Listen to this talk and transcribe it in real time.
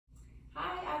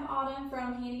I'm Autumn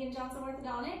from Hannigan Johnson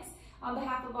Orthodontics. On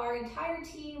behalf of our entire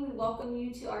team, we welcome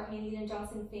you to our Hannigan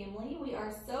Johnson family. We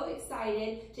are so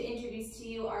excited to introduce to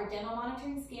you our dental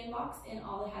monitoring scan box and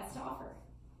all it has to offer.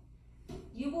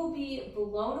 You will be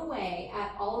blown away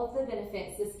at all of the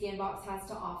benefits the scan box has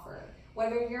to offer.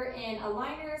 Whether you're in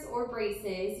aligners or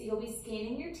braces, you'll be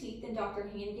scanning your teeth, and Dr.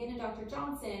 Hannigan and Dr.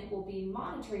 Johnson will be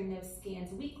monitoring those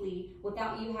scans weekly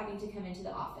without you having to come into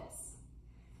the office.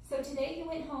 So today you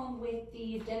went home with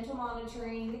the dental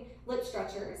monitoring lip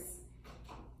stretchers,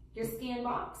 your scan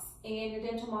box, and your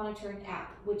dental monitoring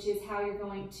app, which is how you're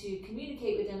going to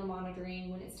communicate with dental monitoring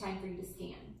when it's time for you to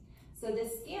scan. So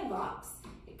this scan box,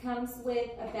 it comes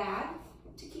with a bag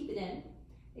to keep it in.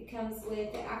 It comes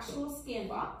with the actual scan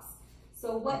box.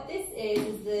 So what this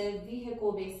is the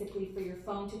vehicle basically for your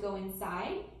phone to go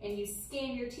inside, and you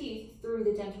scan your teeth through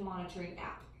the dental monitoring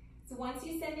app. So once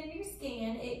you send in your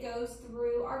scan, it goes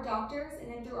through our doctors and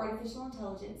then through artificial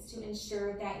intelligence to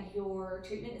ensure that your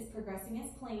treatment is progressing as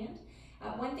planned.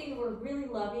 One thing we're really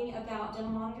loving about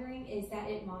dental monitoring is that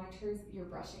it monitors your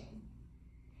brushing.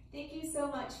 Thank you so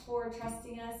much for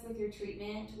trusting us with your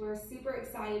treatment. We're super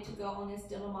excited to go on this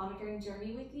dental monitoring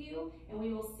journey with you, and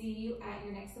we will see you at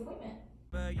your next appointment.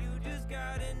 But you just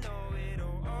gotta know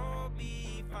it'll all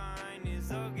be fine.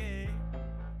 It's okay.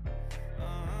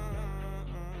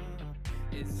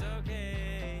 It's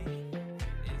okay.